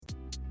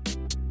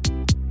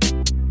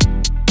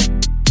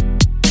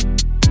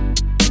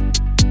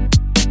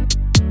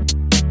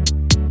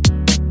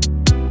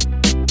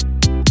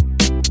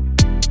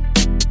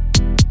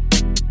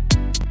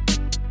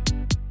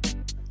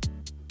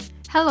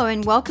Hello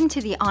and welcome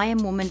to the I Am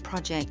Woman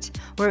Project,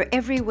 where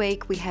every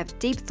week we have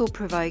deep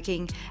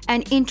thought-provoking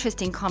and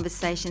interesting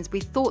conversations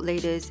with thought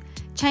leaders,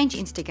 change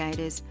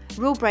instigators,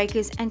 rule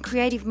breakers and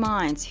creative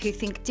minds who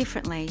think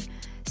differently,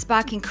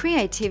 sparking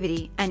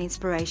creativity and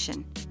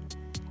inspiration.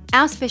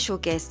 Our special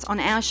guests on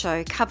our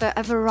show cover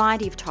a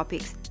variety of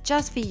topics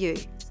just for you,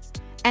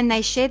 and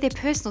they share their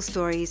personal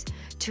stories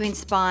to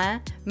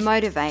inspire,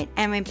 motivate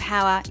and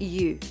empower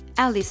you,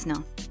 our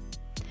listener.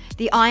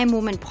 The I Am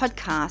Woman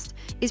podcast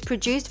is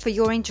produced for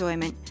your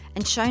enjoyment,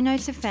 and show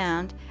notes are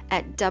found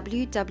at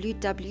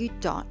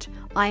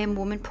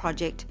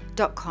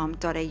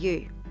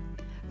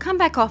www.iamwomanproject.com.au. Come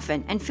back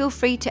often and feel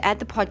free to add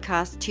the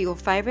podcast to your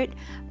favourite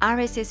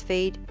RSS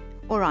feed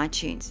or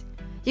iTunes.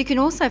 You can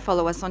also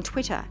follow us on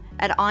Twitter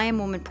at I Am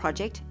Woman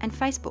Project and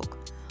Facebook.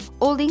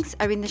 All links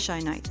are in the show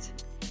notes.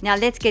 Now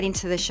let's get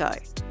into the show.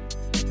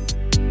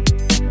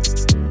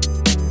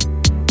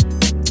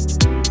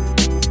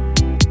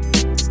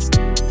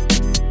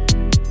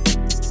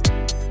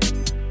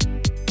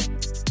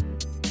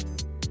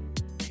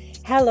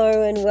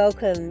 Hello and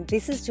welcome.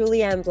 This is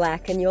Julianne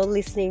Black and you're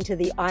listening to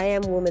the I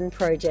Am Woman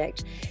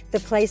Project, the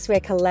place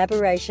where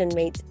collaboration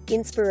meets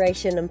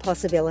inspiration and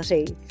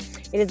possibility.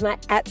 It is my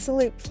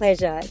absolute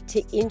pleasure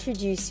to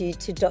introduce you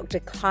to Dr.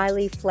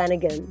 Kylie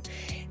Flanagan.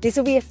 This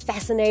will be a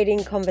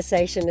fascinating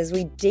conversation as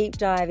we deep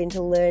dive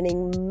into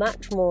learning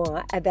much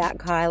more about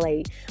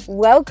Kylie.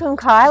 Welcome,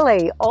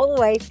 Kylie, all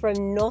the way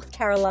from North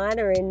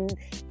Carolina in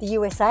the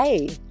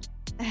USA.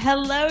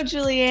 Hello,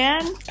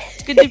 Julianne.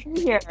 It's good to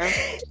be here.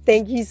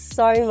 Thank you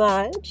so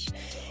much.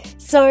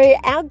 So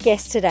our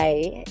guest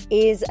today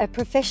is a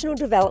professional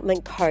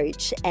development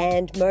coach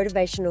and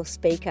motivational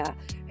speaker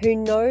who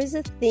knows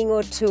a thing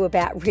or two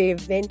about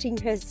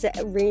reinventing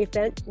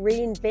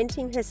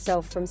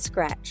herself from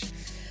scratch.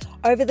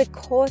 Over the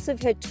course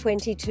of her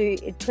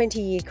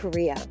 20-year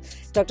career,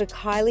 Dr.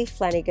 Kylie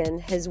Flanagan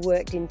has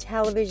worked in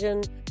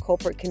television,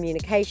 corporate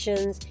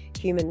communications,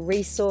 human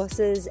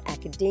resources,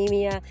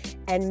 academia,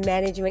 and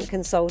management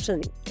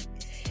consulting.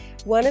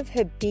 One of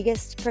her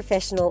biggest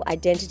professional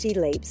identity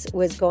leaps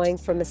was going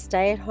from a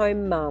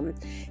stay-at-home mum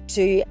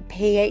to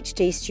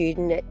PhD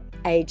student at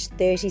age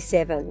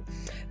 37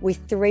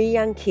 with 3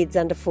 young kids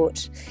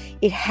underfoot.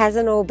 It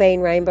hasn't all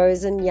been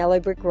rainbows and yellow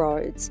brick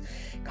roads.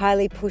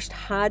 Kylie pushed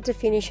hard to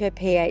finish her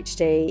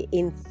PhD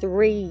in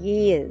 3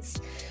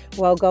 years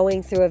while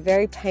going through a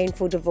very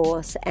painful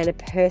divorce and a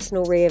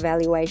personal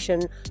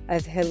reevaluation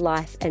of her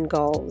life and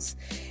goals.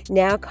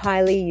 Now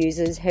Kylie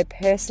uses her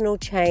personal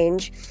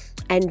change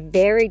and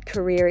varied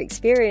career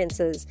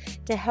experiences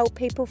to help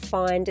people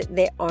find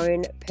their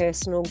own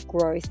personal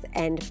growth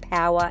and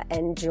power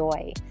and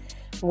joy.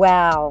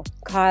 Wow,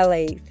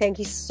 Kylie, thank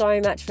you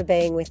so much for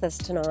being with us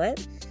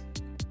tonight.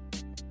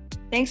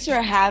 Thanks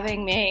for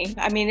having me.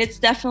 I mean, it's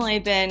definitely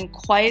been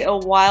quite a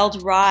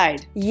wild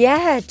ride.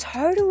 Yeah,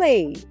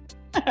 totally.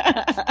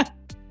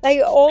 Like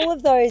all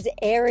of those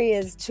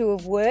areas to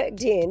have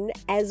worked in,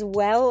 as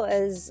well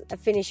as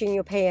finishing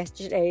your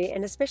PhD,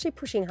 and especially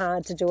pushing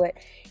hard to do it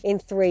in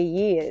 3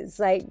 years.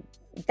 Like,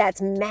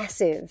 that's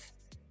massive.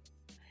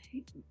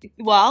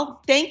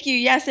 Well, thank you.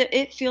 Yes,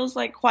 it feels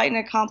like quite an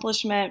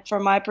accomplishment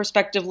from my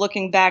perspective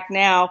looking back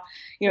now.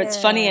 You know,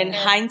 it's funny in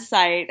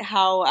hindsight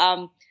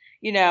how,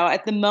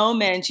 at the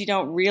moment you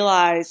don't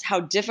realize how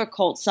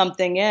difficult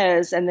something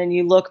is. And then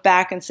you look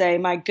back and say,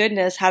 my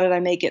goodness, how did I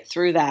make it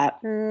through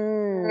that?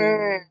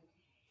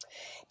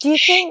 Do you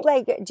think,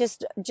 like,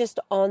 just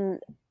on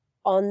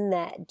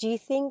that, do you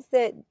think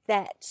that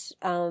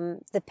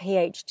the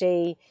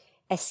PhD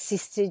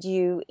assisted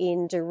you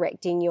in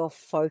directing your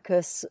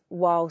focus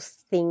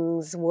whilst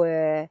things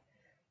were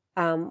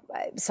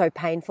so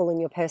painful in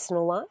your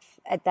personal life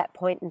at that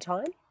point in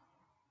time?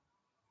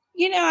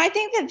 You know, I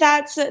think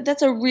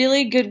that's a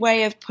really good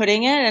way of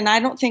putting it, and I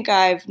don't think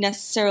I've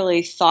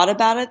necessarily thought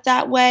about it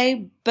that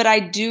way, but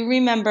I do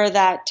remember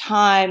that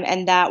time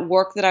and that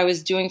work that I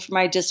was doing for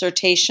my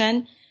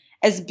dissertation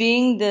as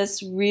being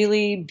this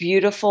really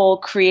beautiful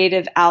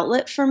creative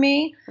outlet for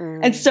me.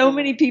 Mm-hmm. And so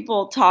many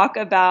people talk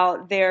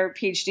about their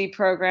PhD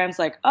programs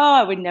like, oh,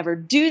 I would never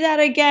do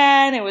that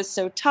again. It was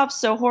so tough,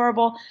 so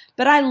horrible.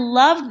 But I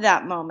loved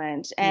that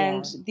moment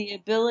and the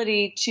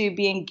ability to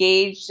be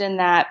engaged in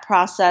that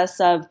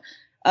process of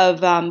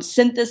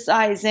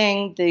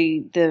synthesizing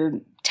the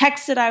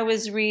text that I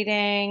was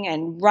reading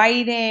and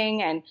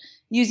writing and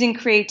using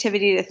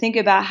creativity to think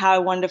about how I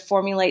wanted to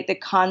formulate the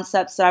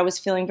concepts that I was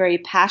feeling very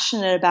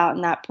passionate about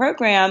in that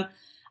program.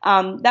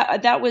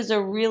 That was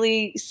a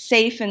really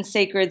safe and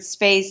sacred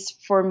space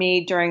for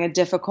me during a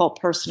difficult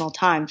personal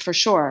time, for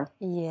sure.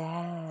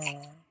 Yeah.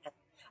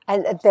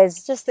 And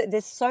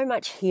there's so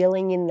much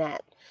healing in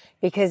that,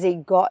 because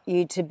it got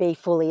you to be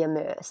fully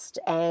immersed.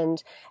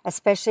 And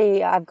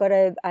especially I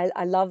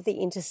love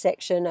the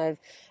intersection of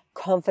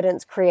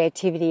confidence,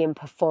 creativity, and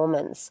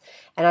performance.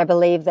 And I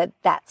believe that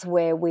that's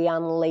where we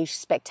unleash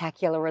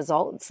spectacular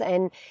results.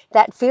 And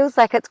that feels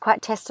like it's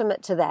quite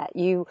testament to that.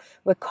 You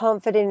were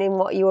confident in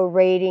what you were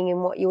reading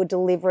and what you were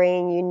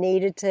delivering. You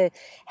needed to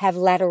have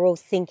lateral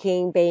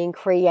thinking, being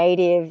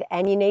creative,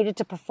 and you needed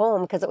to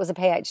perform because it was a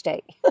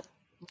PhD.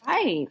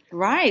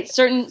 Right.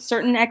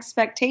 Certain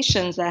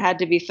expectations that had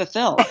to be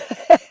fulfilled.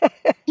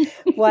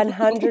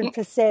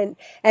 100%.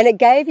 And it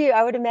gave you,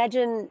 I would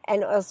imagine,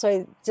 and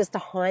also just a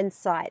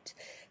hindsight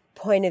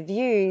point of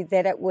view,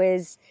 that it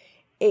was,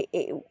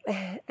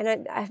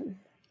 and I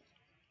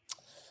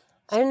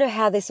don't know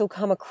how this will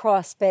come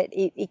across, but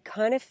it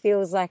kind of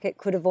feels like it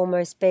could have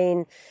almost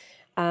been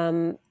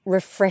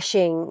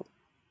refreshing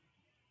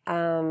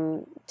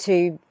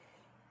to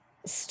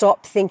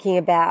stop thinking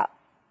about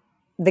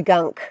the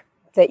gunk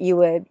that you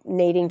were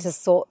needing to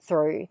sort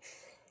through,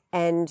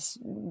 and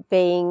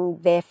being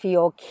there for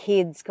your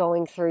kids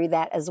going through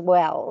that as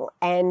well,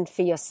 and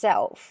for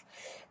yourself.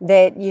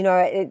 That, you know,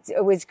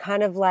 it was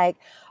kind of like,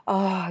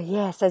 oh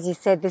yes, as you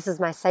said, this is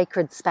my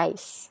sacred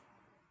space.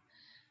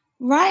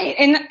 Right.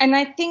 And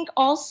I think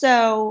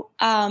also,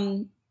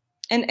 and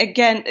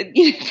again,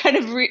 kind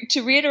of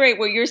to reiterate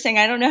what you're saying,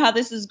 I don't know how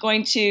this is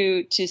going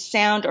to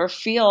sound or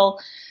feel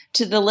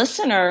to the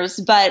listeners,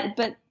 but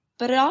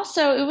it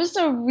also, it was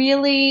a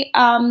really,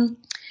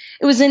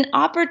 it was an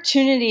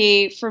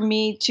opportunity for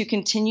me to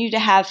continue to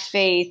have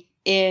faith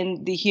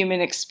in the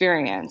human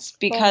experience,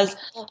 because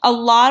a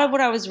lot of what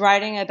I was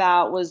writing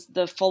about was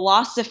the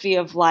philosophy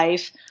of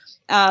life,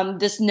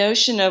 this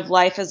notion of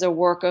life as a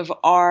work of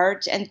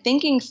art, and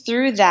thinking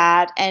through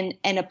that and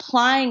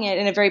applying it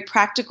in a very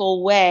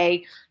practical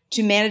way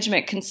to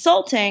management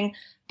consulting.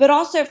 But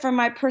also from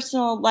my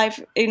personal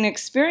life and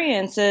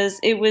experiences,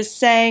 it was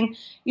saying,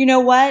 you know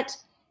what?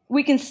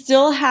 We can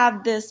still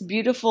have this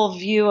beautiful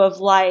view of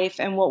life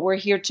and what we're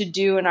here to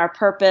do and our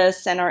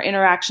purpose and our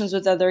interactions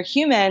with other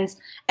humans.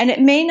 And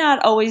it may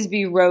not always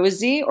be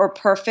rosy or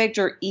perfect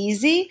or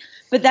easy,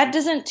 but that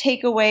doesn't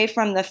take away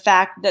from the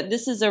fact that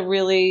this is a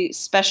really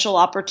special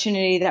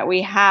opportunity that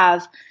we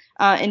have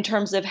in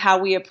terms of how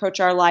we approach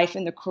our life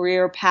and the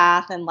career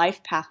path and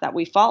life path that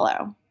we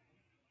follow.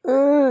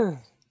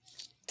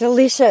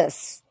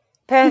 Delicious.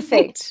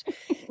 Perfect.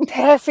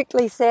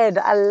 Perfectly said.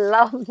 I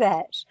love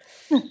that.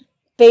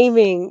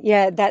 Beaming.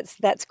 Yeah,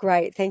 that's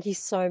great. Thank you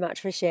so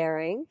much for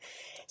sharing.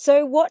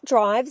 So what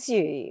drives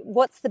you?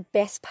 What's the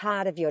best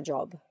part of your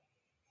job?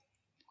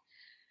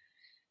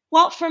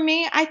 Well, for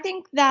me, I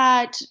think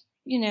that,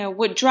 you know,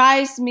 what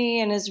drives me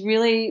and is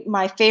really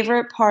my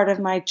favorite part of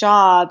my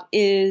job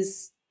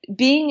is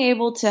being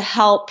able to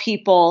help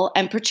people,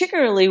 and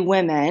particularly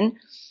women,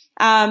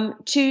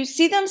 to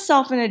see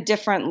themselves in a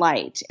different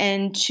light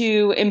and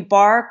to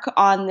embark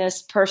on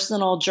this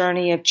personal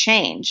journey of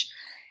change.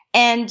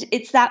 And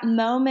it's that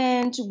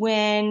moment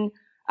when,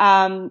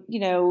 you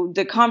know,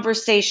 the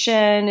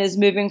conversation is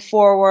moving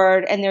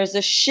forward and there's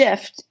a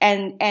shift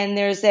and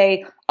there's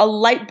a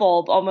light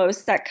bulb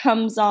almost that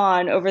comes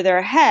on over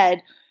their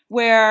head,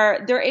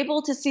 where they're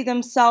able to see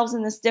themselves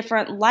in this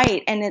different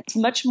light, and it's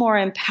much more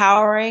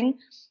empowering.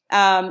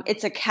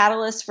 It's a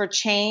catalyst for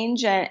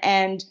change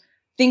and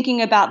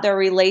thinking about their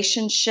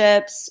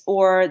relationships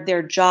or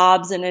their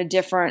jobs in a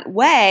different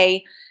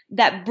way,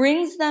 that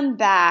brings them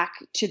back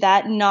to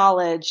that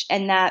knowledge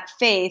and that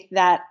faith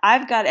that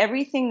I've got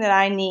everything that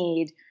I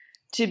need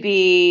to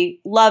be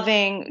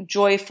loving,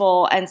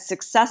 joyful, and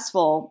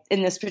successful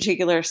in this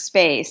particular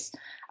space.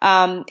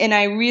 And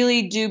I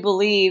really do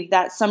believe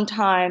that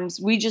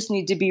sometimes we just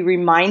need to be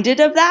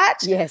reminded of that.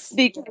 Yes.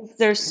 Because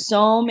there's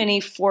so many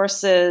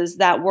forces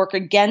that work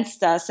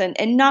against us,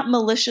 and not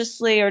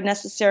maliciously or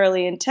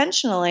necessarily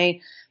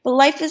intentionally, but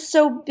life is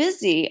so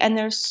busy and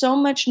there's so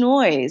much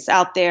noise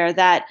out there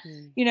that,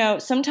 you know,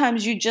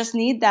 sometimes you just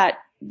need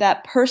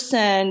that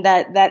person,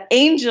 that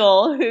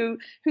angel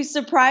who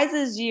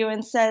surprises you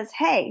and says,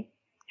 hey,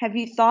 have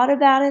you thought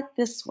about it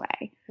this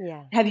way?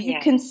 Yeah. Have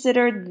you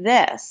considered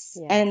this?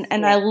 Yes.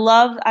 And I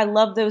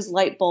love those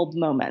light bulb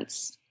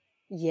moments.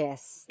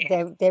 Yes,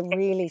 they're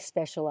really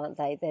special, aren't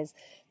they? There's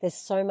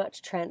so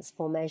much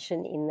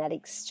transformation in that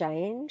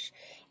exchange,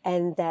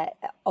 and that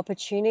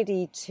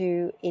opportunity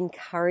to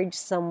encourage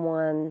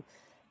someone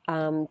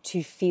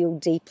to feel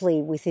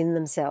deeply within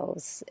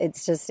themselves.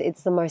 It's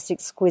the most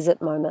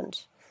exquisite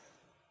moment.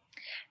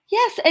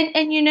 Yes,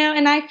 and you know,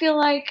 and I feel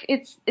like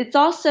it's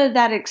also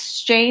that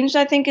exchange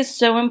I think is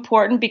so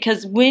important,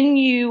 because when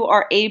you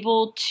are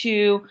able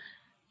to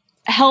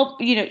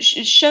help, you know,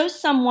 show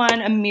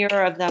someone a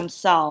mirror of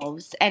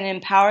themselves and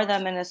empower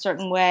them in a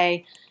certain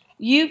way,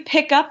 you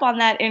pick up on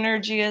that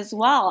energy as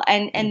well.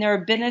 And there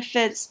are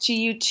benefits to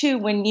you too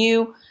when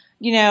you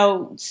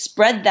know,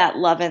 spread that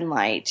love and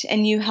light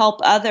and you help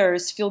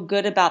others feel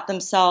good about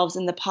themselves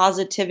and the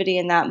positivity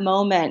in that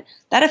moment.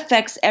 That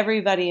affects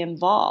everybody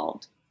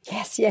involved.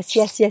 Yes,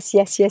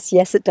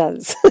 it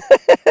does.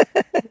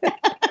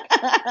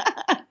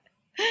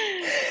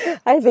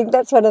 I think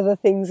that's one of the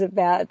things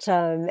about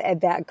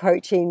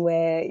coaching,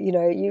 where, you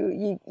know,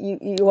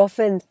 you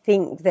often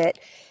think that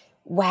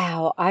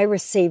wow, I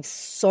receive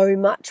so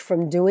much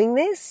from doing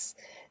this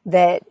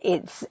that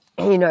it's,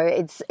 you know,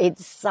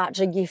 it's such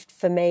a gift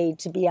for me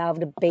to be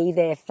able to be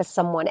there for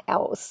someone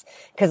else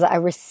because I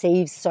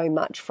receive so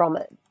much from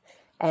it.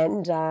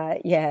 And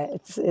yeah,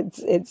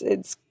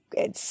 it's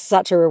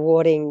such a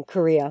rewarding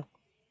career.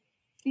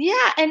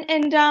 Yeah,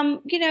 and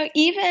you know,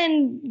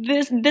 even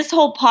this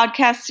whole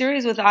podcast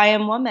series with I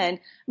Am Woman, I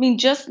mean,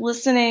 just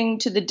listening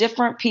to the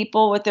different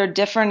people with their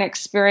different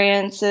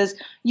experiences,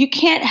 you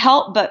can't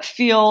help but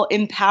feel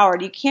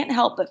empowered. You can't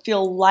help but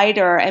feel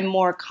lighter and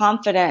more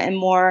confident and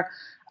more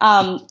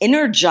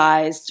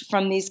energized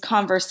from these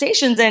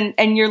conversations.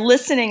 And you're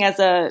listening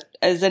as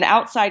an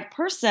outside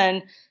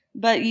person,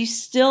 but you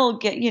still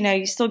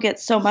get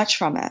so much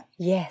from it.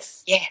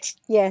 Yes. Yes.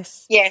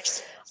 Yes.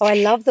 Yes. Oh, I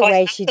love the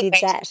way she did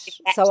that.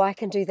 So I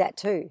can do that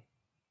too.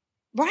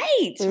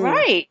 Right,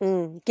 right.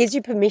 Gives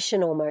you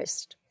permission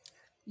almost.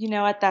 You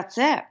know what? That's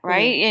it,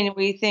 right? And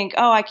we think,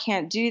 oh, I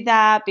can't do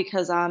that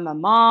because I'm a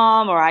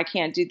mom, or I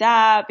can't do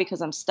that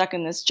because I'm stuck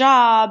in this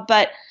job.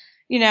 But,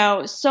 you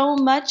know, so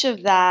much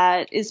of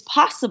that is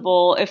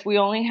possible if we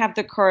only have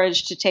the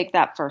courage to take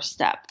that first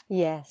step.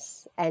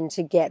 Yes, and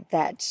to get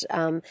that,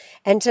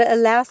 and to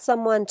allow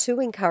someone to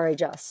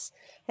encourage us.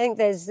 I think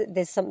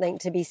there's something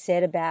to be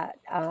said about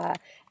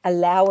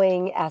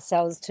allowing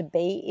ourselves to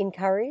be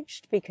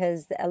encouraged,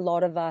 because a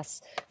lot of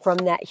us, from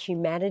that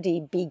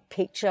humanity, big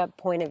picture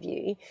point of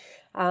view,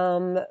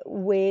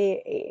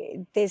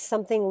 there's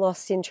something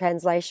lost in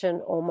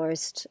translation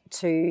almost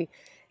to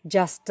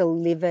just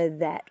deliver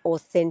that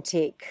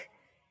authentic,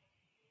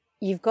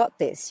 you've got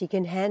this, you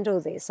can handle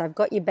this, I've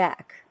got your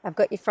back, I've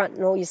got your front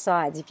and all your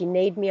sides. If you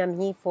need me, I'm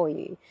here for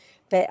you.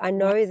 But I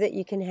know that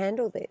you can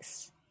handle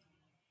this.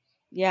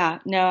 Yeah,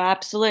 no,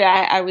 absolutely.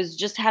 I was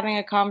just having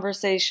a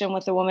conversation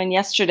with a woman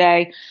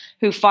yesterday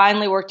who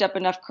finally worked up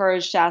enough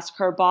courage to ask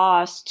her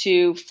boss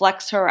to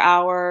flex her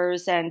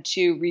hours and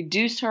to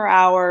reduce her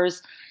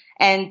hours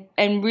and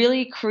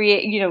really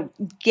create, you know,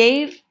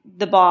 gave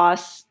the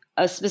boss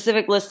a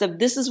specific list of,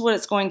 this is what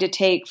it's going to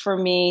take for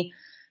me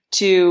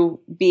to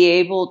be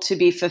able to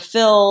be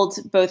fulfilled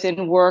both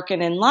in work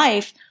and in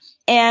life.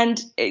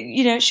 And,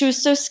 you know, she was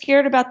so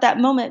scared about that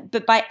moment,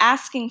 but by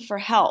asking for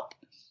help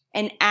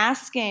and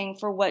asking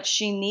for what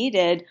she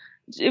needed,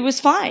 it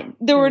was fine.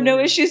 There were no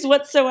issues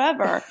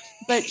whatsoever.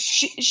 But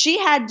she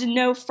had to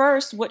know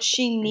first what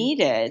she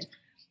needed,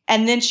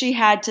 and then she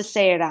had to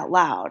say it out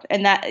loud.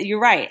 And that, you're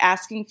right,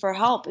 asking for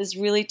help is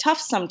really tough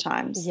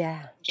sometimes.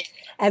 Yeah.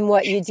 And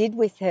what you did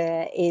with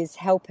her is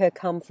help her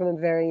come from a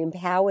very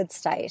empowered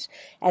state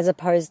as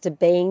opposed to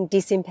being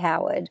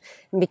disempowered.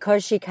 And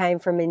because she came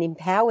from an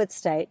empowered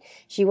state,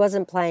 she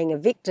wasn't playing a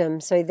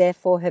victim. So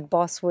therefore her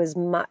boss was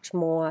much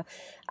more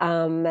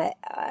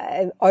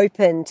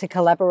open to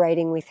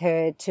collaborating with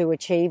her to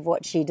achieve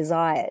what she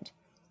desired.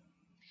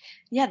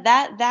 Yeah,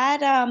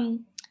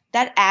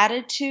 that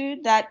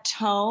attitude, that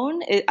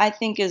tone, I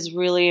think is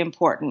really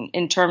important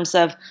in terms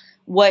of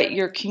what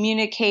you're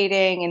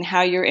communicating and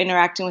how you're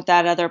interacting with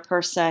that other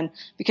person.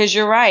 Because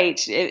you're right,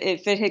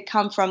 if it had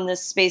come from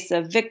this space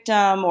of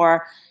victim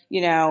or,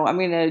 you know, I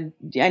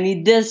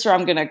need this or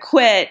I'm going to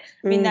quit,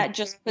 I mean, that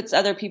just puts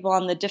other people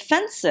on the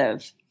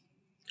defensive.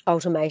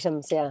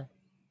 Ultimatums, yeah.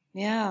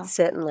 Yeah.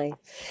 Certainly.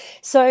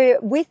 So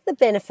with the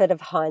benefit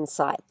of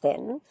hindsight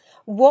then,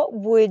 what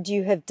would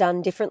you have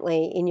done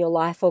differently in your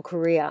life or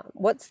career?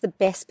 What's the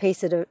best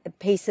piece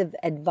of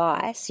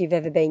advice you've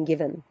ever been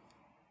given?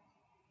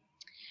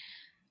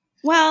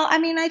 Well, I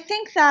mean, I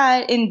think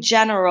that in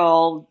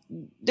general,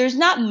 there's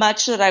not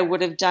much that I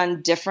would have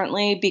done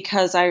differently,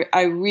 because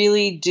I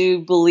really do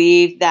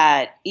believe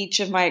that each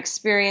of my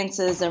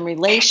experiences and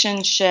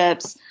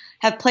relationships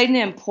have played an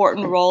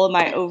important role in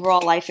my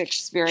overall life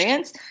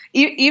experience,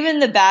 even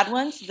the bad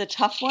ones, the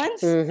tough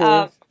ones.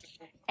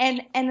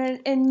 And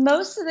in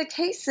most of the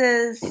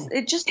cases,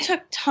 it just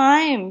took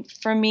time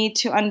for me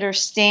to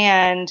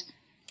understand,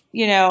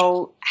 you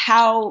know,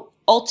 how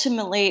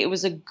ultimately it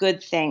was a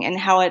good thing and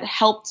how it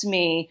helped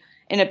me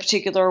in a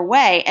particular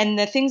way. And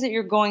the things that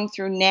you're going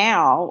through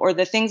now, or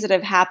the things that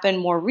have happened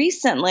more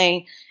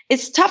recently,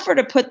 it's tougher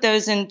to put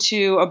those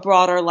into a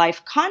broader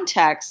life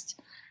context.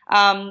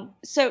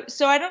 So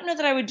I don't know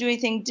that I would do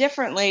anything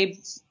differently,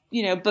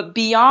 you know, but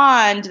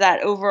beyond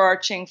that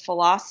overarching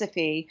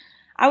philosophy,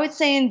 I would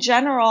say in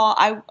general,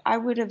 I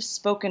would have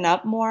spoken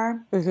up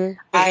more.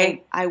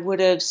 I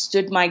would have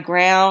stood my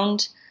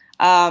ground.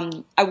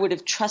 I would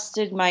have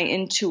trusted my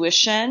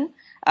intuition,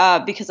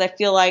 because I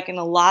feel like in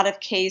a lot of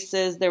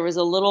cases there was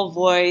a little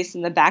voice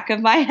in the back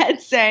of my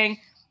head saying,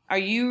 are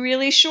you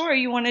really sure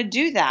you want to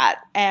do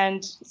that?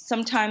 And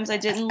sometimes I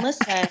didn't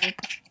listen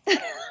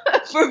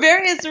for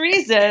various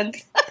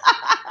reasons.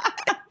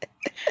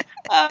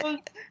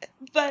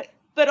 But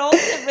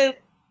ultimately,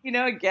 you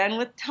know, again,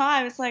 with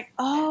time, it's like,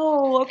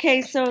 oh,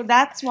 okay, so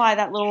that's why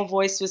that little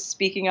voice was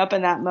speaking up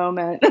in that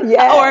moment.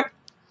 Yeah. Or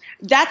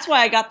that's why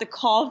I got the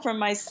call from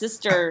my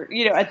sister,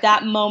 you know, at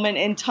that moment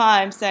in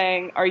time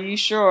saying, are you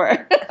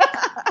sure?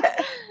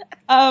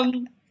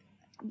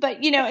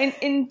 But, you know,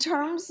 in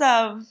terms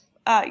of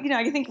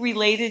I think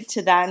related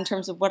to that in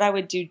terms of what I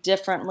would do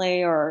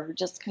differently or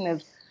just kind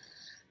of,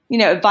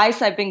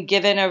 advice I've been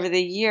given over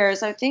the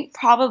years, I think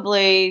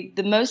probably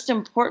the most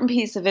important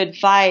piece of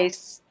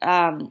advice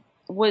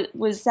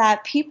was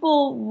that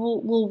people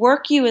will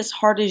work you as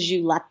hard as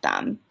you let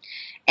them.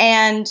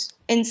 And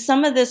in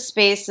some of the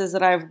spaces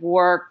that I've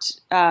worked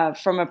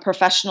from a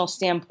professional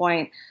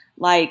standpoint,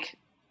 like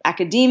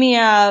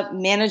academia,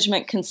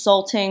 management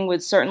consulting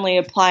would certainly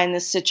apply in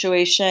this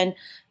situation.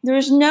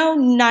 There's no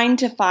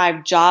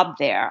 9-to-5 job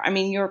there. I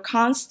mean, you're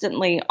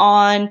constantly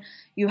on.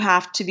 You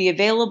have to be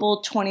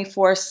available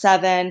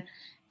 24/7.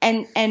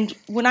 And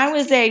when I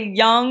was a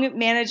young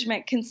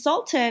management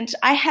consultant,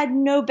 I had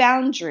no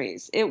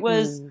boundaries. It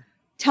was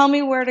tell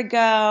me where to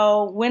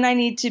go, when I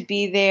need to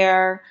be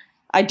there.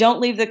 I don't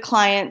leave the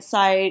client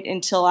site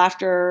until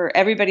after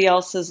everybody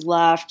else has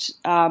left.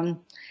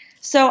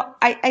 So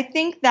I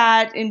think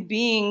that in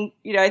being,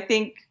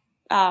 a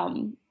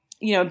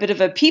bit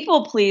of a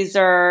people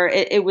pleaser,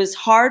 it was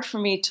hard for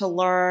me to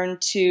learn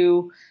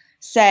to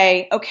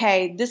say,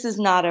 okay, this is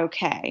not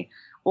okay,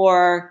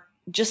 or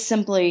just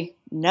simply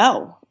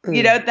no.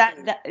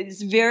 That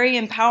is very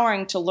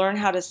empowering to learn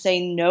how to say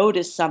no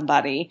to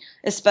somebody,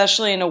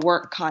 especially in a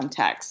work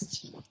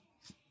context.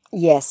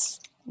 Yes,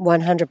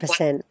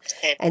 100%.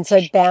 And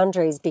so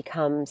boundaries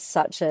become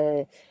such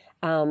a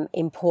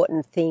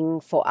important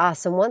thing for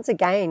us. And once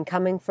again,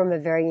 coming from a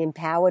very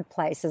empowered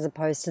place as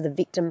opposed to the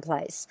victim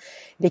place,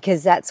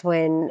 because that's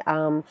when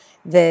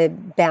the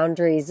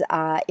boundaries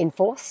are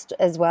enforced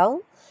as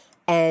well.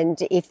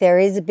 And if there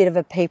is a bit of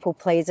a people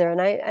pleaser,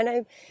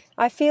 and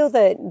I feel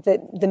that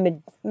the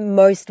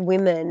most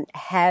women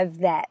have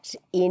that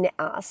in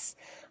us,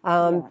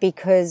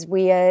 because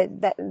we are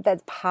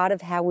that's part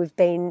of how we've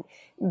been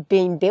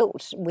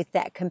built, with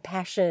that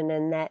compassion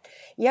and that,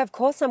 of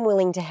course I'm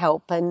willing to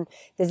help, and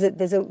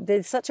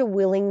there's such a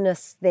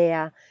willingness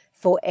there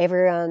for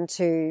everyone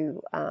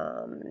to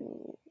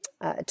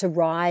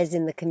rise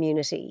in the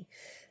community.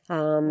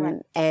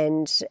 Right.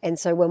 And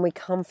so when we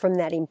come from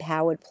that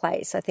empowered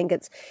place, I think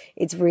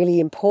it's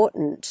really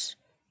important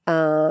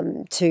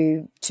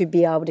to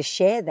be able to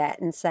share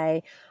that and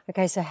say,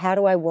 okay, so how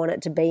do I want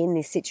it to be in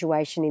this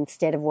situation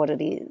instead of what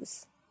it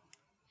is?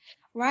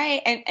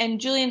 Right.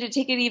 And Julian, to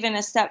take it even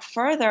a step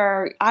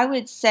further, I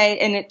would say,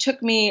 and it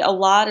took me a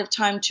lot of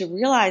time to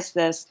realize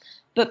this,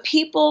 but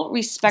people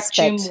respect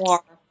you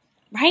more,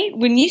 right?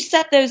 When you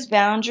set those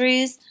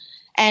boundaries,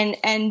 and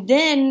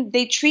then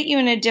they treat you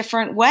in a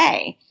different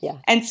way. Yeah.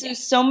 And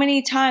so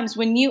many times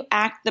when you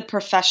act the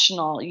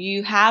professional,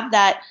 you have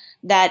that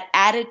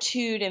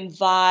attitude and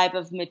vibe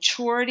of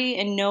maturity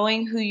and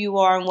knowing who you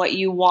are and what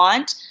you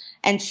want,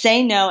 and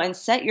say no and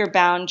set your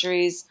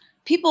boundaries,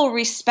 people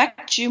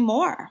respect you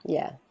more.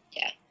 Yeah.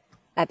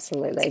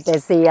 Absolutely.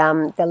 There's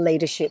the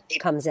leadership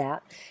comes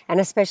out, and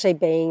especially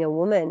being a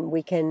woman,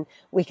 we can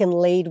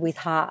lead with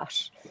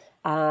heart.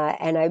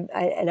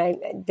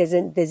 There's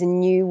a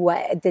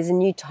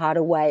new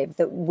tidal wave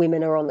that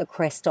women are on the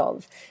crest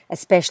of,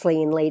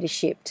 especially in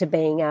leadership, to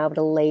being able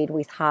to lead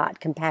with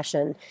heart,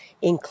 compassion,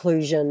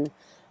 inclusion,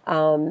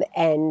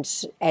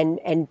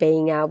 and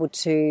being able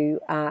to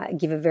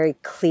give a very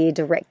clear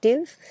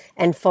directive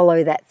and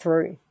follow that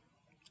through.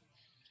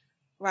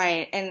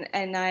 Right.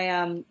 And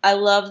I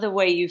love the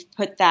way you've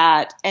put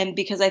that. And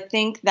because I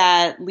think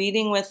that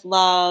leading with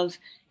love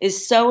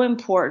is so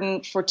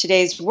important for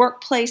today's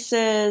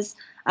workplaces,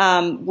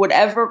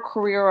 whatever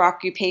career or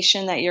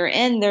occupation that you're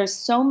in, there's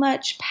so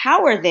much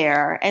power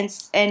there.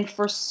 And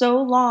for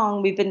so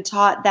long, we've been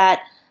taught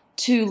that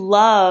to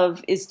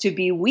love is to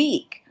be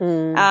weak.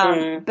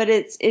 Mm-hmm. But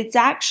it's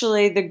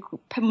actually the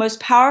most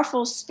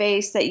powerful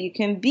space that you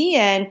can be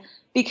in,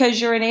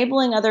 because you're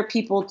enabling other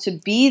people to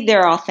be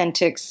their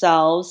authentic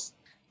selves,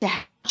 to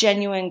have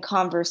genuine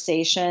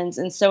conversations.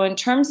 And so in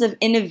terms of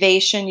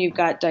innovation, you've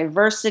got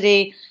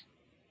diversity,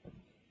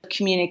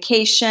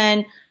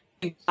 communication,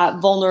 you've got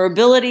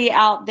vulnerability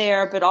out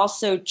there, but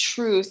also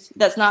truth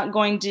that's not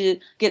going to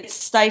get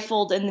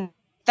stifled and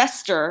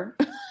fester.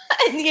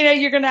 And,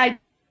 you're going to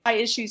identify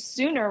issues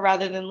sooner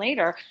rather than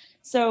later.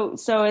 So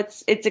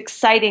it's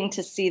exciting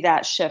to see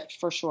that shift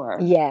for sure.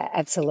 Yeah,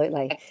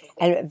 absolutely.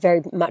 And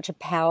very much a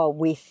power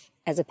with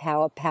as a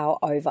power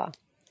over.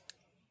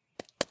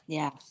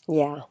 Yeah.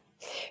 Yeah.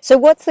 So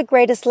what's the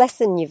greatest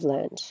lesson you've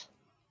learned?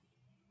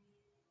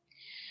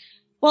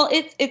 Well,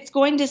 it's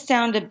going to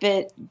sound a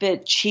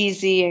bit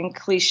cheesy and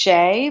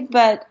cliche,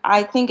 but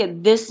I think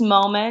at this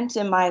moment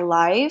in my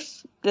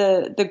life,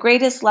 the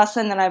greatest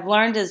lesson that I've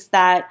learned is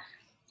that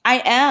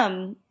I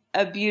am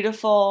a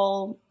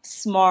beautiful,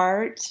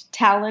 smart,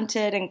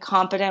 talented, and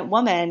competent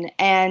woman.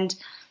 And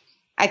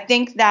I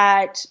think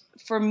that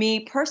for me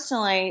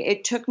personally,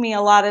 it took me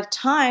a lot of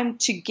time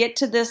to get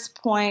to this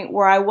point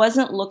where I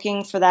wasn't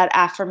looking for that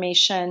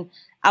affirmation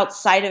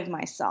outside of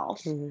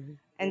myself. Mm-hmm.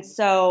 And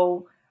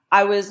so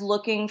I was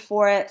looking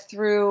for it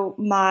through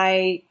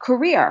my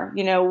career.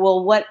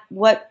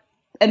 What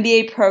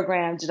MBA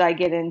program did I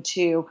get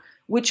into?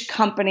 which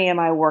company am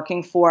I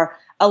working for,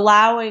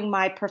 allowing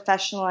my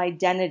professional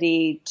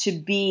identity to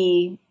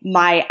be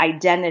my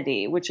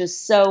identity, which is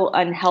so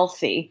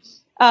unhealthy.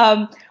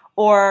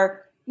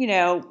 Or,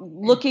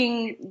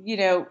 looking,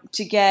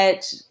 to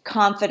get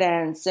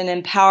confidence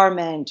and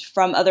empowerment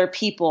from other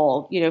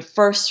people,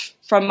 first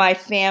from my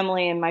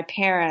family and my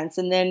parents,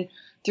 and then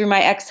through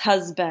my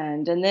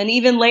ex-husband, and then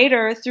even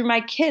later through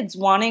my kids,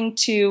 wanting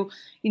to,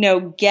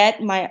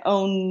 get my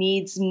own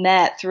needs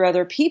met through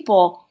other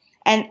people.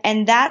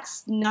 And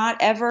that's not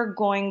ever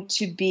going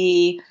to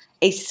be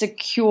a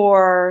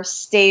secure,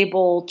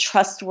 stable,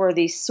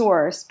 trustworthy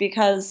source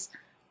because,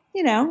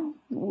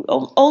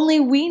 only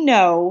we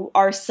know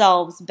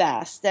ourselves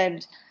best.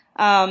 And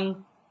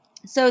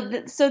so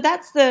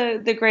that's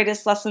the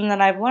greatest lesson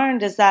that I've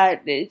learned, is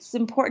that it's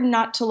important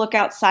not to look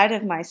outside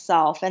of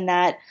myself, and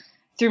that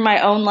through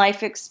my own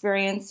life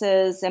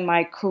experiences and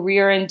my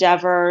career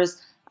endeavors,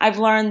 I've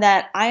learned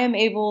that I am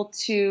able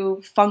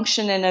to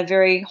function in a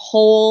very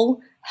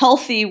whole,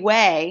 healthy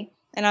way,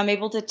 and I'm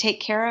able to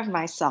take care of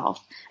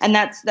myself. And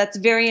that's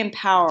very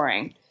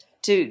empowering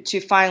to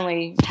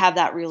finally have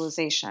that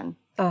realization.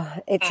 Oh,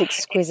 it's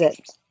exquisite.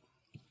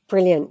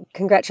 Brilliant.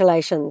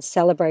 Congratulations.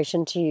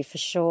 Celebration to you for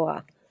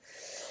sure.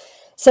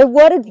 So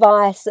what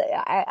advice,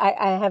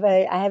 I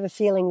have a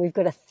feeling we've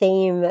got a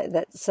theme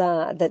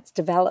that's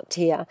developed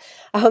here.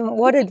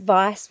 What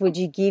advice would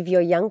you give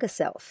your younger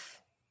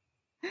self?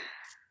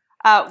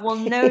 Well,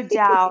 no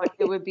doubt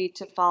it would be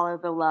to follow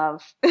the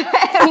love.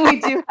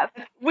 And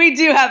we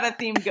do have a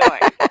theme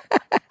going.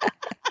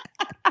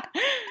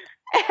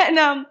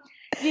 And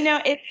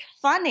it's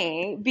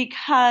funny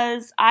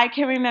because I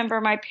can remember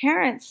my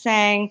parents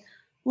saying,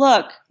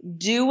 "Look,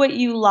 do what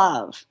you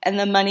love and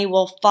the money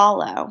will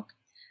follow."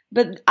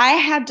 But I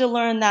had to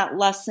learn that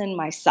lesson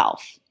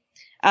myself.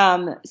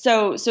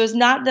 So it's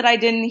not that I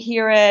didn't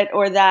hear it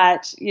or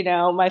that,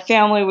 my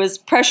family was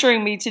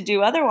pressuring me to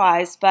do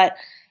otherwise. But,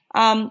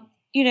 in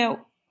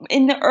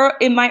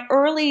my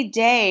early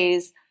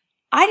days,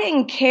 I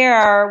didn't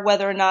care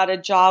whether or not a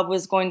job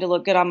was going to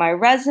look good on my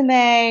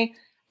resume.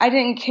 I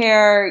didn't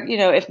care,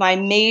 if my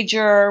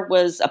major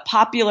was a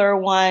popular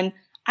one.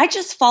 I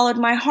just followed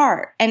my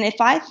heart. And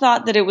if I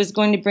thought that it was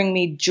going to bring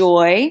me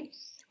joy,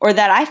 or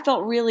that I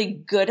felt really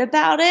good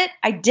about it,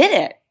 I did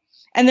it.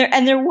 And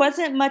there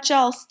wasn't much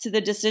else to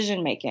the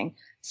decision making.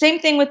 Same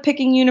thing with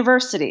picking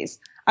universities.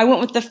 I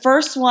went with the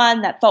first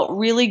one that felt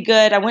really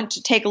good. I went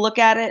to take a look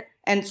at it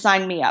and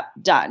sign me up.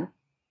 Done.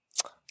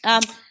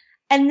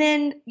 And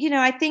then,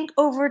 I think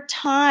over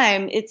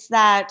time, it's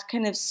that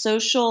kind of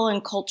social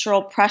and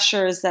cultural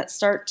pressures that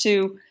start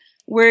to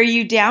wear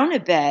you down a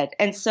bit.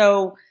 And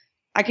so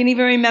I can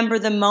even remember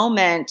the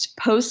moment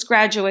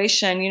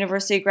post-graduation,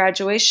 university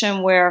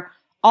graduation, where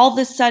all of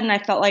a sudden I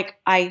felt like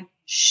I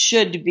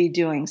should be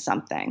doing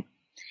something.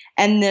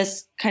 And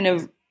this kind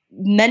of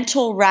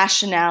mental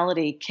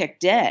rationality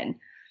kicked in.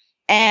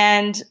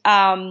 And,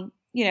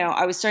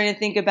 I was starting to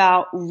think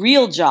about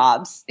real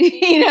jobs,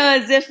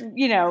 as if,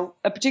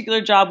 a particular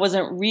job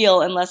wasn't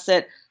real unless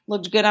it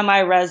looked good on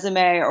my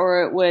resume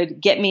or it would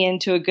get me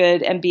into a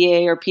good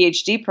MBA or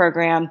PhD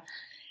program.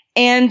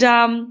 And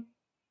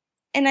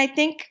I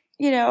think,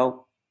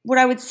 what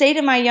I would say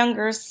to my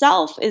younger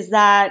self is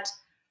that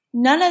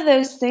none of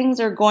those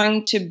things are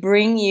going to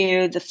bring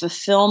you the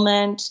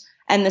fulfillment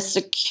and the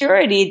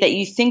security that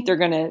you think they're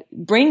going to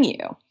bring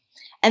you.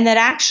 And that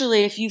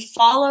actually, if you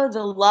follow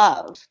the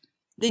love,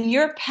 then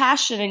your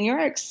passion and your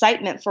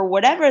excitement for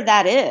whatever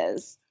that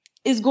is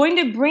going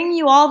to bring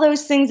you all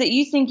those things that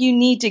you think you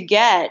need to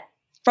get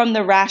from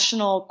the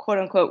rational, quote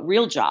unquote,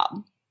 real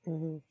job.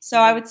 Mm-hmm. So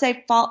I would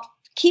say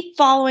keep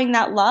following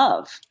that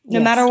love, no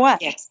matter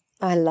what. Yes.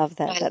 I love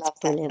that. That's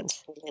brilliant.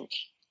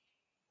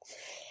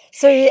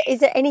 So is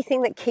there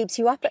anything that keeps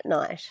you up at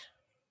night?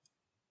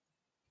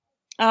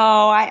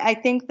 Oh, I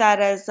think that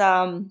as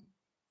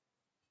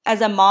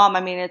a mom,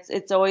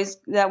 it's always,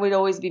 that would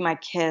always be my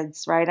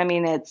kids, right?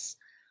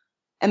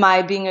 Am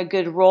I being a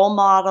good role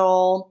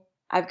model?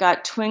 I've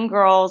got twin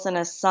girls and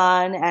a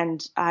son,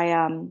 and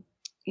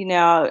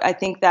I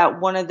think that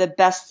one of the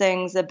best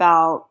things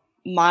about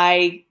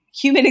my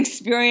human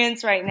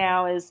experience right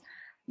now is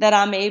that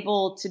I'm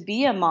able to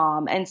be a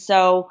mom. And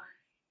so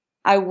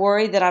I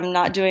worry that I'm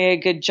not doing a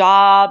good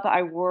job.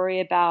 I worry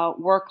about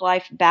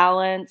work-life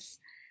balance.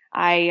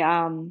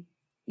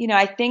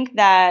 I think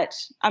that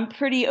I'm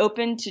pretty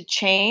open to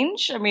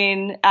change.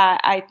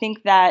 I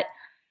think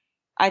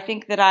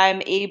that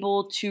I'm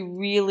able to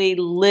really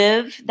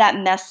live that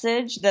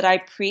message that I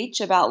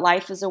preach about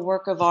life as a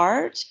work of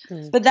art.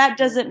 Mm. But that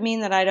doesn't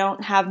mean that I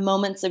don't have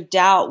moments of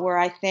doubt where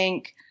I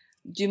think,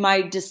 do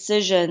my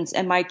decisions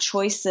and my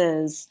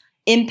choices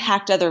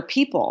impact other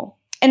people?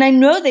 And I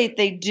know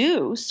they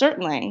do,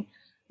 certainly.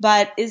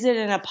 But is it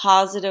in a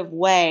positive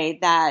way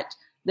that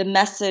the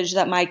message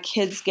that my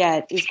kids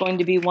get is going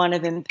to be one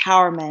of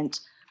empowerment,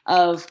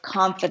 of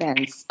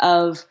confidence,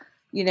 of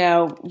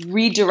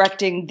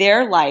redirecting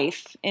their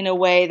life in a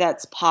way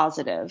that's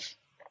positive?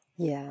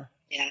 Yeah.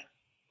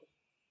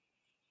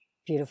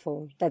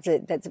 Beautiful.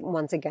 That's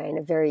once again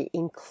a very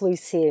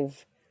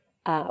inclusive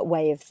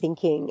way of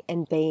thinking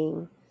and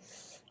being,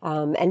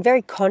 and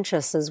very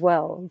conscious as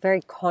well.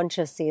 Very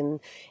conscious in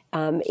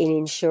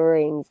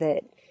ensuring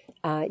that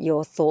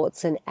your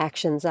thoughts and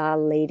actions are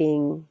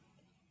leading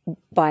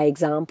by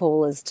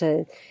example as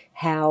to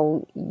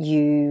how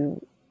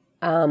you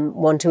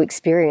want to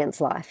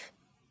experience life.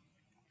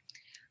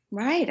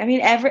 Right. I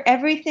mean,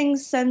 everything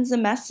sends a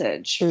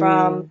message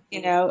from,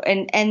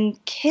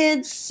 and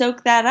kids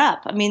soak that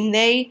up. I mean,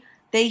 they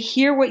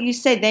hear what you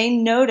say. They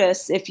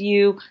notice if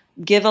you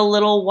give a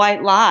little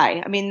white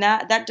lie. I mean,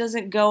 that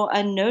doesn't go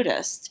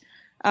unnoticed.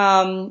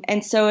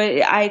 And so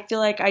I feel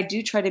like I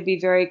do try to be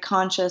very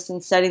conscious in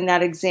setting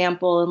that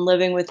example and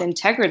living with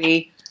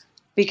integrity,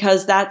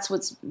 because that's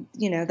what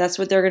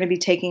they're going to be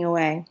taking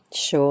away.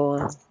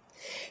 Sure.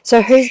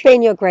 So who's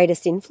been your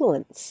greatest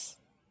influence?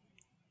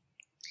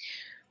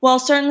 Well,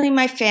 certainly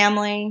my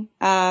family,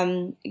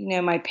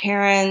 my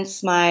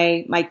parents,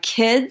 my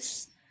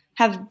kids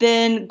have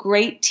been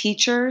great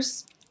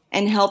teachers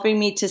and helping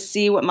me to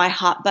see what my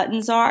hot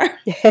buttons are.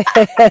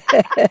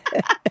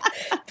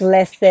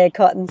 Bless their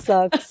cotton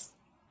socks.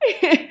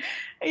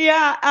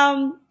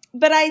 Yeah.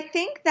 But I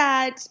think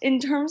that in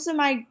terms of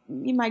my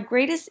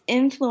greatest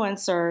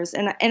influencers,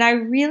 and I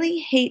really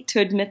hate to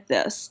admit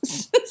this,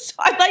 so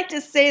I'd like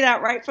to say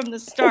that right from the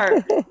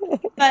start,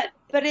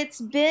 but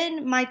it's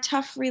been my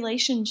tough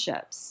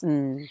relationships.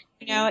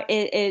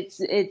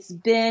 It's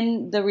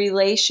been the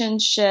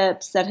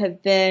relationships that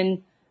have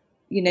been,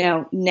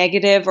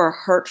 negative or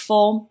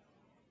hurtful.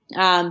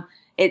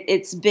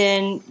 It's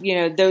been,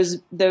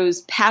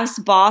 those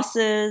past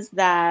bosses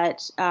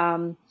that,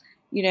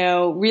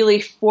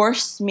 really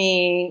forced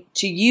me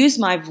to use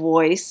my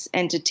voice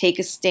and to take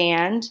a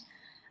stand.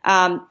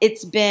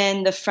 It's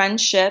been the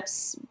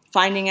friendships,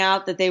 finding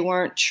out that they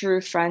weren't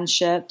true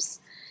friendships.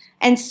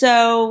 And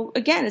so,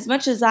 again, as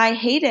much as I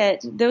hate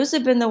it, those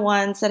have been the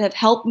ones that have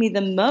helped me the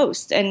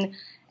most. And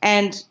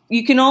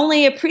you can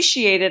only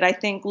appreciate it, I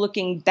think,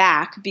 looking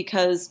back,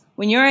 because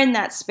when you're in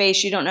that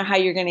space, you don't know how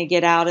you're going to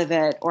get out of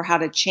it or how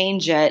to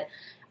change it.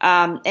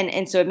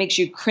 And so it makes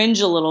you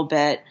cringe a little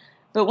bit.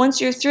 But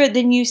once you're through it,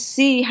 then you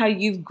see how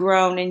you've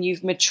grown and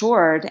you've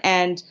matured,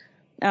 and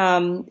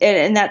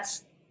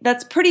that's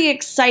pretty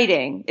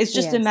exciting. It's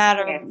just a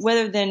matter of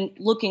whether then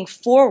looking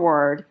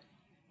forward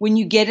when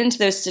you get into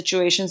those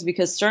situations,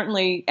 because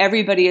certainly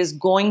everybody is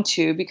going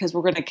to, because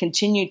we're going to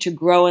continue to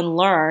grow and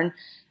learn.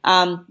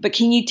 But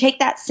can you take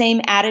that same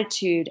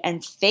attitude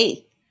and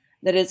faith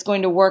that it's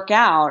going to work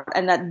out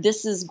and that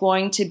this is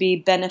going to be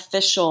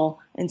beneficial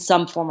in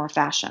some form or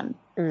fashion?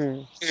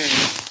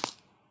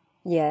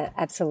 Yeah,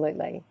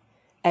 absolutely.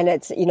 And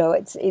it's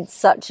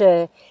such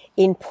a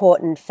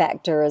important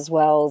factor as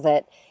well,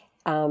 that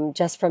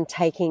just from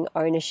taking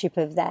ownership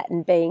of that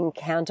and being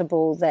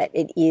accountable, that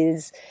it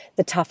is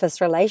the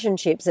toughest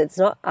relationships. It's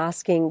not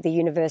asking the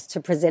universe to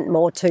present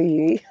more to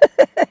you.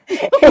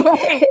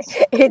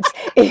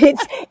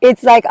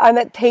 It's like, I'm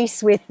at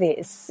peace with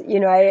this,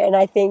 and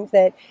I think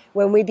that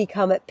when we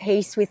become at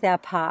peace with our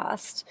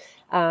past,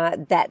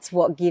 that's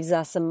what gives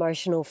us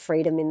emotional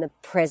freedom in the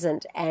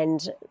present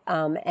and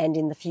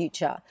in the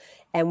future.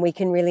 And we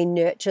can really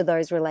nurture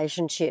those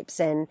relationships,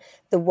 and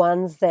the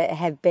ones that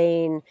have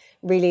been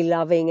really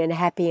loving and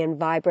happy and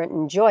vibrant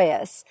and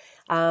joyous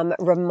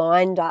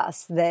remind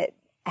us that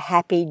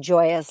happy,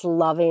 joyous,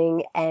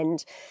 loving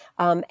and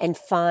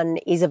fun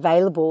is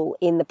available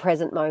in the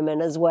present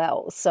moment as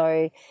well.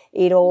 So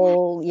it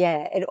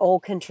all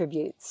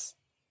contributes.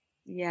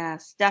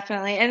 Yes,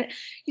 definitely. And,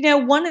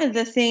 one of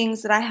the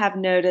things that I have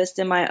noticed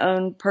in my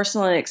own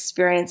personal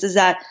experience is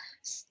that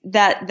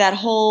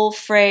whole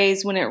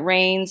phrase, when it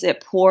rains,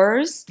 it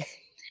pours.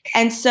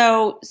 And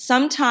so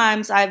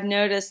sometimes I've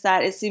noticed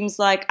that it seems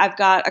like I've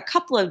got a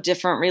couple of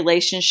different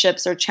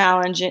relationships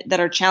that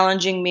are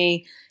challenging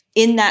me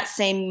in that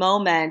same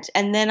moment.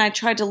 And then I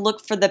try to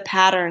look for the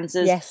patterns.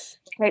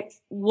 Okay,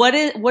 what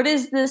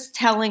is this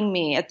telling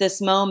me at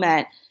this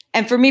moment?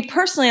 And for me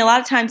personally, a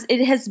lot of times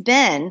it has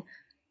been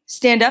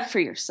stand up for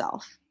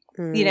yourself,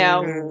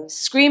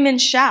 scream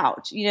and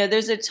shout.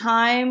 There's a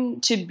time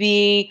to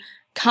be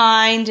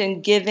kind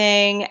and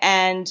giving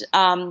and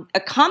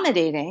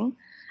accommodating.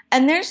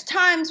 And there's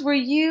times where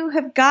you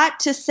have got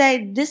to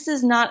say, this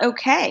is not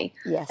okay.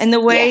 Yes. And the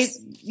way,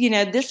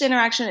 this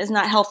interaction is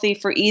not healthy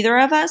for either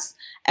of us,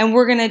 and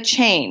we're going to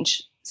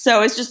change.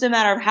 So it's just a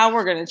matter of how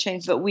we're going to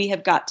change, but we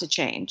have got to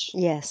change.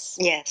 Yes.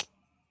 Yes.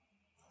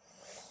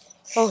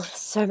 Oh,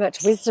 so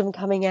much wisdom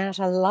coming out.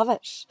 I love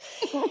it.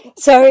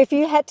 So if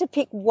you had to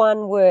pick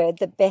one word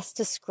that best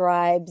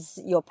describes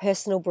your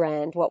personal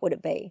brand, what would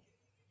it be?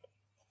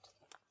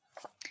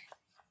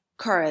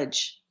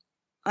 Courage.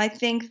 I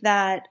think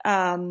that,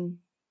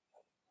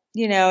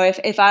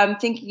 if I'm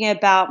thinking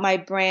about my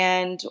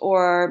brand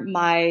or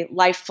my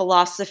life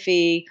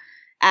philosophy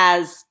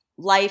as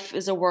life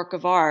is a work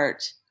of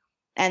art,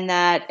 and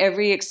that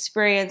every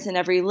experience and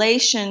every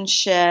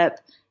relationship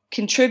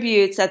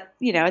contributes at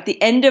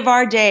the end of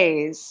our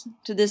days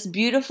to this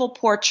beautiful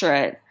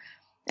portrait,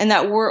 and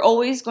that we're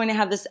always going to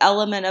have this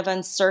element of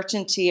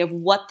uncertainty of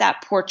what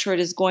that portrait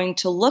is going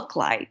to look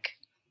like.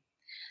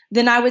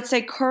 then I would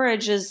say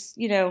courage is,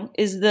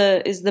 is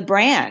the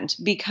brand,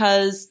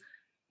 because,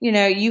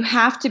 you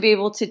have to be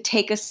able to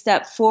take a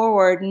step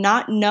forward,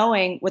 not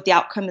knowing what the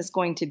outcome is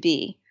going to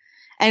be.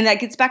 And that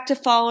gets back to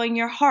following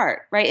your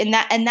heart, right?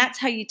 And that's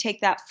how you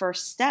take that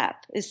first step,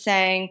 is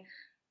saying,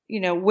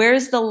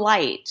 where's the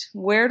light?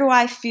 Where do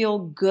I feel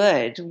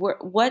good?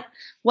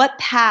 What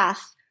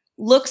path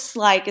looks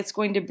like it's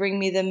going to bring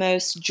me the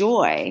most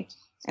joy?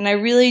 And I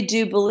really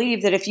do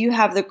believe that if you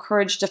have the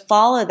courage to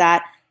follow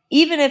that,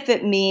 even if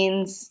it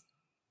means,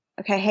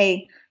 okay,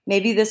 hey,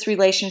 maybe this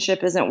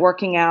relationship isn't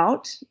working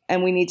out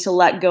and we need to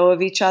let go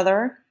of each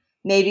other.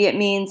 Maybe it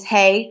means,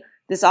 hey,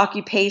 this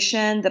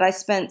occupation that I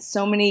spent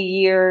so many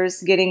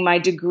years getting my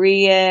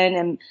degree in,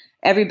 and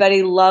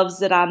everybody loves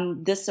that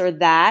I'm this or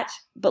that,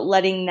 but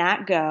letting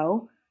that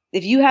go.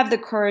 If you have the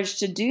courage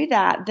to do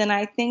that, then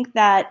I think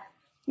that,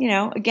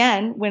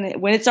 again, when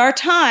it's our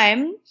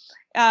time,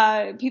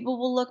 people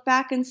will look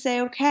back and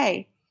say,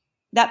 okay,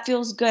 that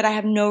feels good. I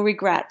have no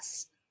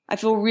regrets. I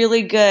feel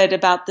really good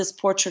about this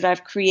portrait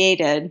I've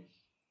created.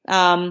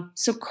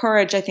 So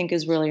courage, I think,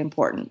 is really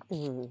important.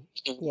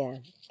 Yeah,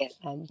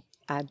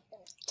 I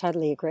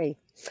totally agree.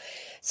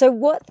 So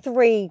what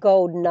 3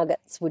 gold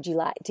nuggets would you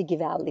like to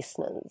give our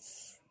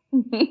listeners?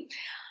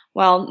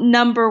 Well,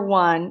 number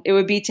 1, it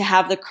would be to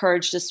have the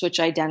courage to switch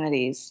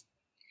identities.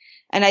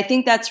 And I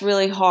think that's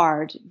really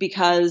hard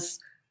because,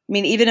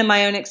 even in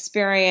my own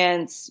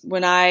experience,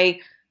 when I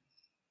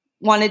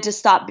wanted to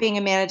stop being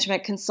a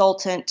management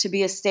consultant to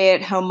be a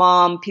stay-at-home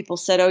mom, people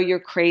said, oh, you're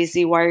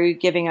crazy. Why are you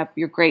giving up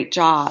your great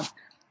job?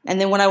 And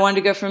then when I wanted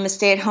to go from a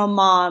stay-at-home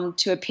mom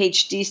to a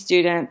PhD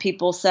student,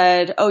 people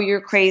said, oh,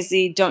 you're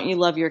crazy. Don't you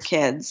love your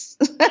kids?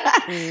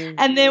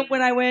 And then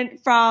when I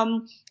went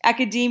from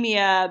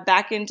academia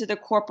back into the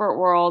corporate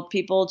world,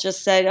 people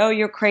just said, oh,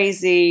 you're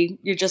crazy.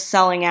 You're just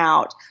selling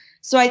out.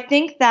 So I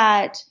think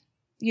that,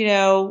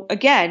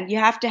 again, you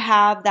have to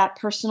have that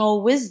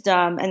personal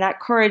wisdom and that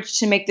courage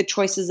to make the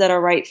choices that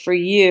are right for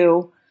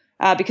you,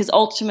 because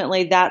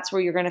ultimately that's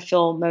where you're going to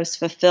feel most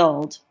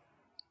fulfilled.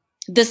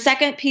 The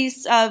second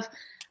piece of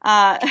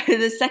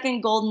the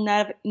second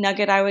golden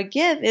nugget I would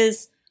give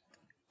is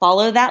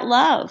follow that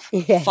love.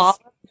 Yes.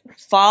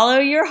 Follow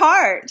your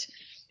heart.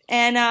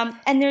 And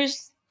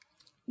there's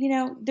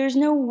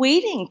no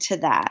waiting to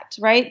that,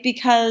 right?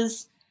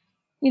 Because,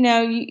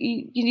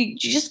 you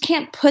just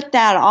can't put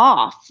that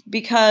off,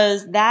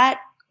 because that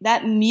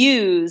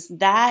muse,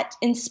 that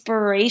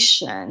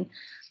inspiration,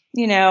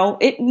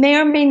 it may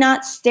or may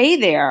not stay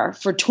there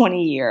for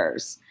 20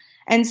 years.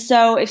 And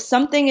so if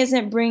something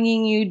isn't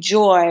bringing you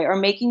joy or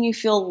making you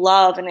feel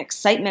love and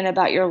excitement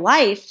about your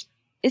life,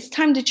 it's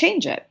time to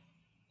change it.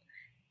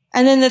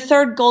 And then the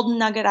third golden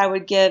nugget I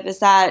would give is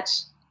that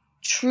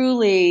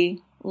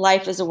truly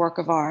life is a work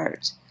of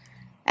art.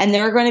 And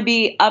there are going to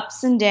be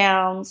ups and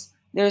downs.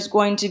 There's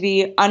going to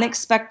be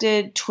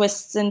unexpected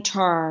twists and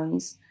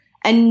turns.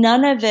 And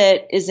none of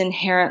it is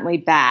inherently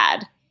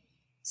bad.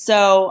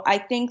 So I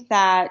think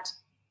that,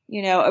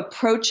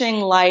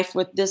 approaching life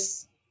with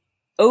this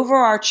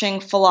overarching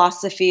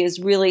philosophy is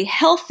really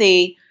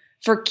healthy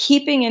for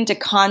keeping into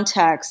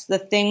context the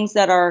things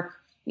that are,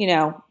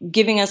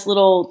 giving us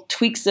little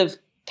tweaks of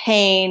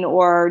pain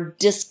or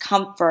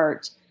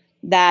discomfort,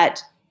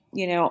 that,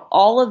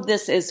 all of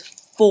this is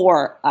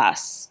for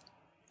us.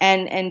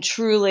 And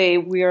truly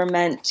we are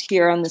meant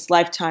here on this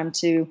lifetime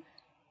to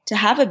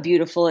have a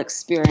beautiful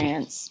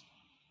experience.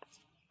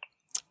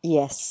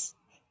 Yes.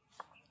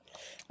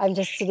 I'm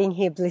just sitting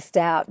here blissed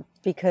out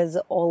because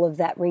all of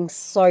that rings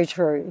so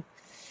true.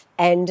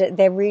 And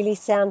they're really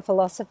sound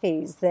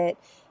philosophies that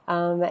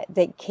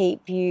that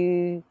keep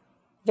you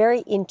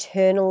very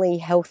internally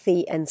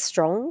healthy and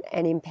strong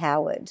and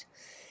empowered.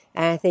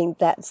 And I think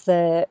that's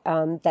the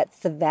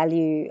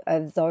value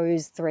of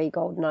those 3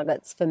 gold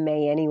nuggets for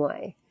me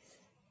anyway.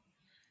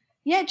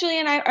 Yeah,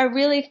 Julian, I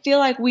really feel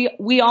like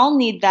we all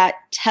need that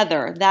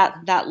tether,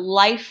 that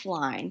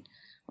lifeline,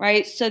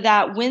 right? So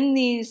that when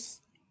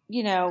these,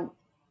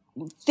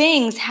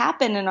 things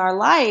happen in our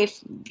life,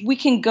 we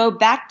can go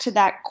back to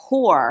that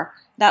core,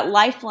 that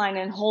lifeline,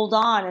 and hold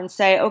on and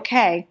say,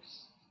 okay,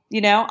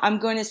 I'm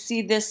going to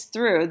see this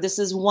through. This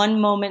is one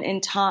moment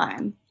in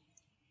time.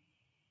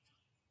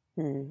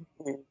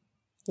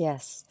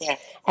 Yes. Yeah.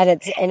 And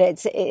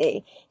it's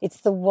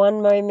the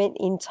one moment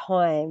in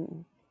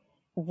time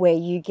where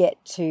you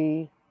get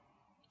to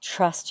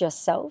trust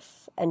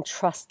yourself and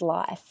trust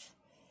life.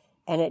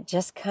 And it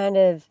just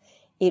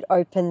it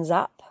opens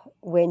up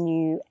when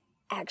you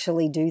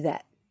actually do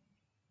that.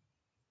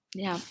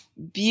 Yeah,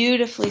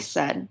 beautifully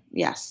said.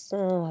 Yes.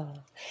 Oh.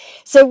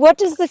 So what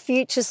does the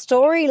future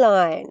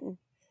storyline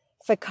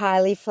for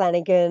Kylie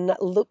Flanagan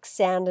look,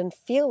 sound, and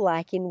feel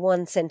like in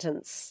one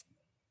sentence?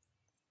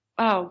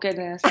 Oh,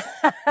 goodness.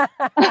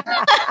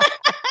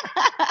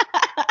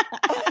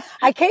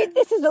 I keep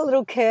this as a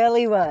little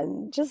curly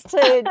one, just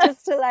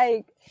to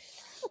like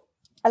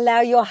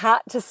allow your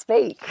heart to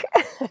speak.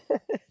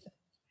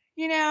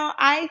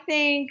 I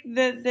think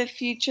the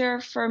future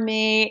for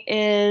me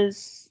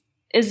is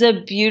a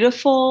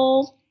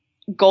beautiful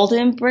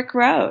golden brick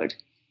road.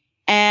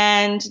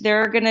 and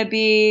there are going to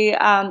be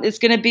it's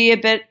going to be a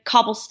bit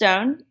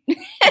cobblestone.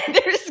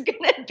 There's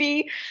going to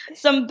be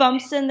some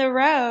bumps in the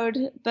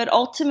road, but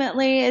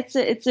ultimately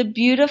it's a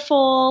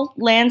beautiful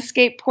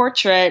landscape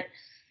portrait,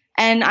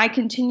 and I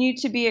continue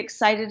to be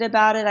excited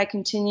about it. I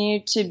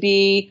continue to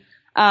be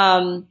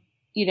cognizant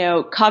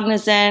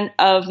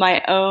of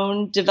my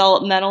own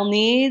developmental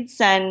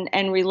needs and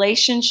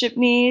relationship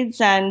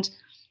needs, and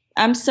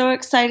I'm so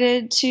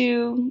excited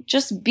to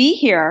just be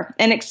here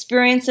and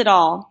experience it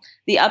all,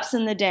 the ups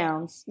and the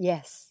downs.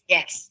 Yes.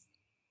 Yes.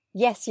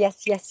 Yes,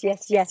 yes, yes,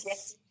 yes,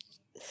 yes.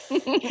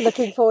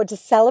 Looking forward to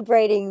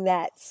celebrating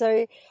that.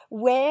 So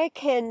where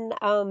can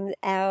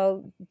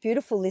our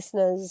beautiful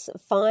listeners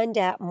find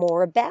out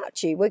more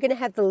about you? We're going to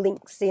have the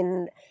links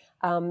in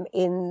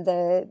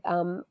the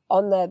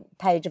on the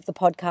page of the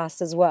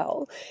podcast as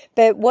well.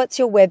 But what's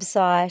your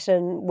website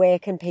and where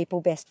can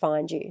people best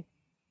find you?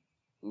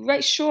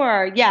 Right,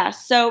 sure. Yeah.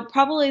 So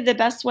probably the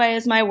best way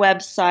is my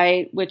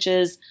website, which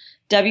is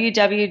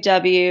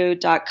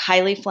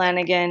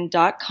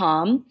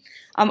www.kylieflanagan.com.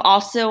 I'm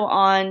also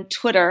on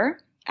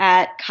Twitter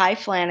at Kai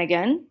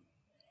Flanagan.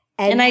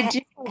 And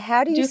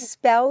how do you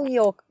spell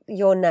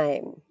your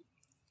name?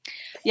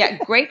 Yeah,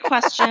 great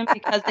question,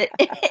 because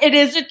it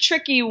is a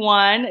tricky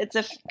one.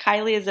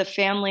 Kylie is a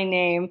family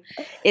name.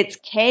 It's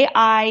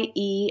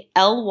Kiely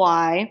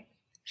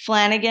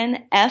Flanagan,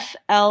 Flanigan.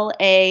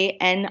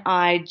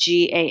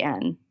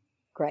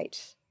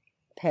 Great.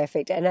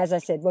 Perfect. And as I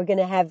said, we're going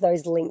to have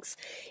those links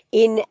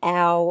in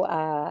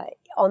our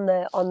on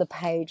the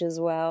page as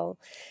well.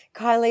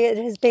 Kylie, it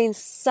has been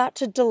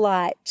such a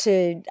delight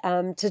to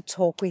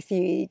talk with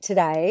you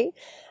today.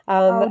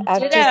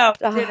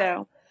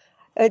 Ditto.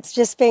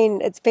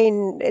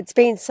 It's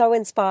been so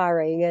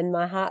inspiring, and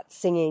my heart's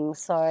singing.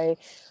 So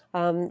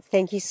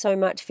thank you so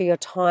much for your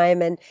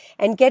time and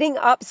getting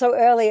up so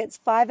early. It's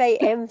 5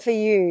 a.m. for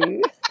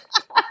you.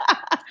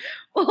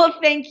 Well,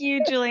 thank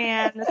you,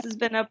 Julianne. This has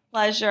been a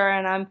pleasure,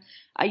 and I'm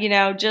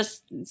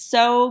just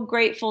so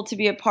grateful to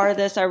be a part of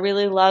this. I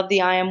really love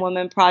the I Am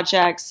Woman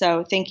project,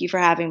 so thank you for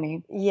having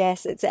me.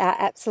 Yes, it's our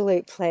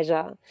absolute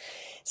pleasure.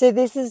 So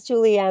this is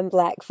Julianne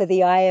Black for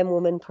the I Am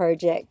Woman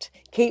project.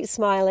 Keep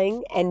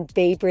smiling and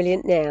be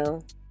brilliant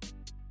now.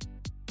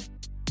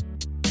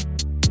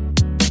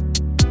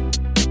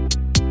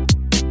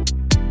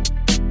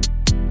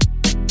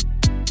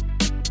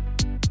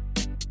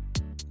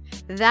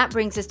 That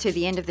brings us to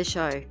the end of the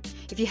show.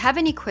 If you have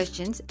any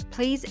questions,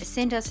 please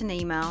send us an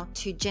email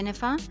to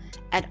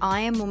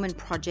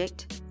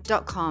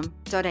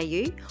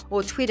jennifer@iamwomanproject.com.au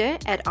or Twitter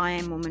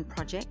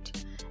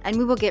 @iamwomanproject, and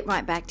we will get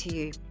right back to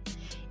you.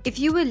 If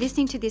you were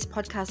listening to this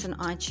podcast on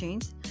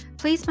iTunes,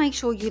 please make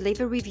sure you leave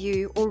a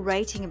review or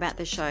rating about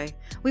the show.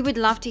 We would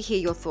love to hear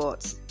your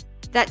thoughts.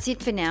 That's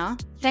it for now.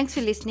 Thanks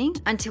for listening.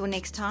 Until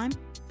next time,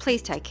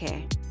 please take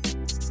care.